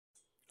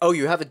Oh,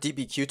 you have a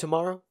DBQ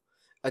tomorrow?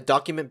 A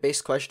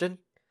document-based question?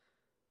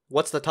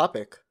 What's the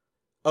topic?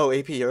 Oh,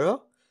 AP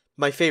Euro?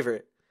 My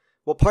favorite.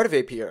 What part of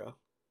AP Euro?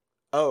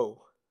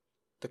 Oh,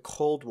 the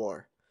Cold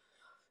War.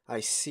 I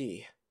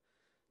see.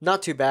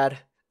 Not too bad.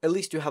 At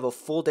least you have a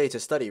full day to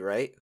study,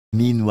 right?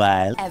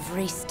 Meanwhile,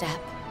 Every step.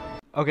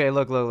 Okay,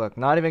 look.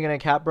 Not even gonna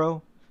cap,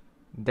 bro.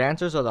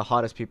 Dancers are the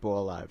hottest people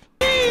alive.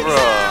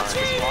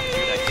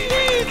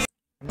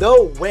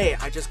 No way,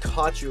 I just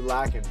caught you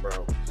lacking,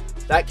 bro.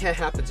 That can't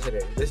happen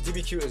today. This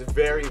DBQ is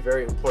very,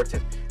 very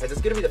important, as it's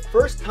gonna be the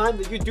first time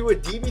that you do a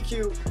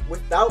DBQ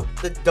without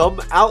the dumb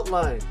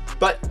outline.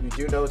 But you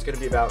do know it's gonna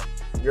be about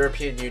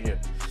European Union.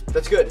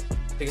 That's good,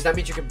 because that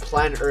means you can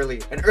plan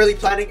early, and early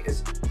planning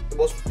is the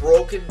most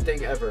broken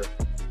thing ever.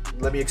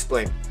 Let me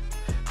explain.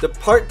 The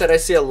part that I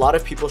see a lot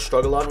of people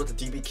struggle on with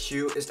the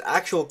DBQ is the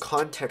actual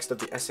context of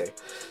the essay.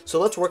 So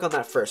let's work on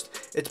that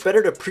first. It's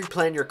better to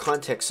pre-plan your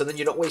context so then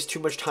you don't waste too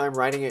much time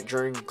writing it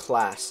during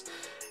class.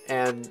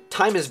 And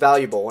time is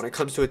valuable when it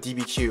comes to a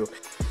DBQ.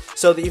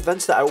 So the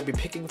events that I will be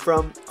picking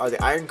from are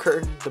the Iron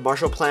Curtain, the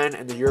Marshall Plan,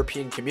 and the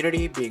European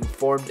Community being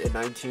formed in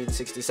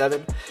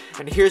 1967.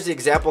 And here's the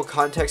example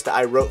context that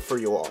I wrote for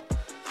you all.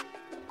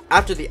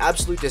 After the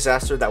absolute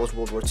disaster that was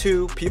World War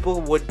II, people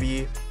would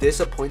be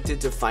disappointed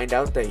to find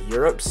out that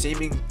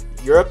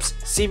Europe's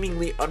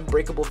seemingly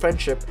unbreakable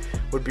friendship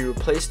would be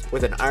replaced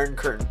with an Iron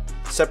Curtain,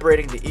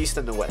 separating the East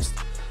and the West.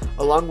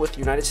 Along with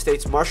United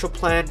States Marshall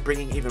Plan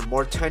bringing even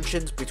more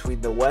tensions between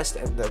the West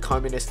and the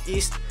communist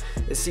East,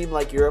 it seemed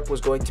like Europe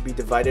was going to be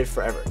divided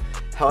forever.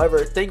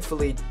 However,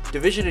 thankfully,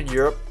 division in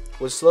Europe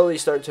was slowly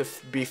starting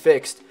to be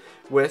fixed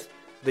with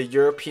the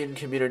European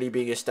Community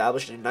being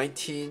established in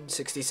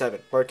 1967,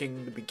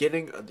 marking the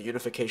beginning of the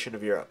unification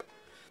of Europe.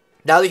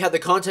 Now that you have the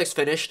context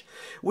finished,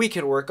 we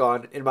can work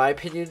on, in my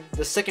opinion,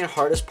 the second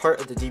hardest part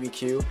of the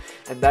DBQ,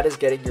 and that is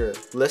getting your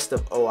list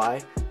of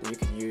OI that you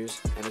can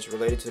use and is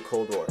related to the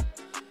Cold War.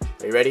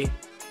 Are you ready?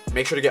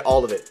 Make sure to get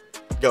all of it.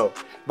 Go.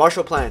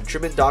 Marshall Plan,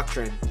 Truman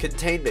Doctrine,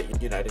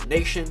 Containment, United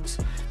Nations,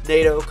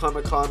 NATO,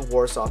 Comecon,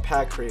 Warsaw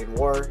Pact, Korean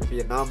War,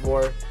 Vietnam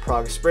War,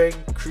 Prague Spring,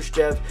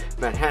 Khrushchev,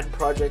 Manhattan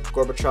Project,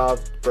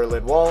 Gorbachev,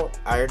 Berlin Wall,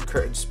 Iron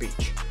Curtain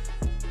speech.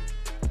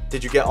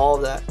 Did you get all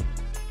of that?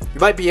 You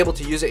might be able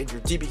to use it in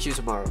your DBQ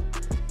tomorrow.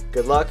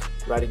 Good luck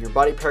writing your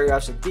body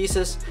paragraphs and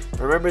thesis.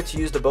 Remember to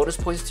use the bonus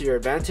points to your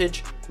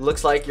advantage.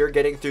 Looks like you're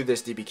getting through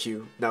this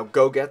DBQ. Now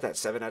go get that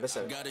 7 out of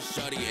 7. Got a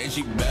shawty and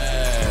she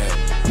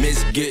bad.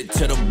 Miss get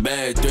to the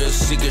bag. Thrill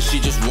seeker, she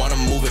just wanna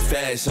move it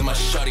fast. And my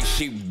shawty,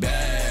 she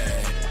bad.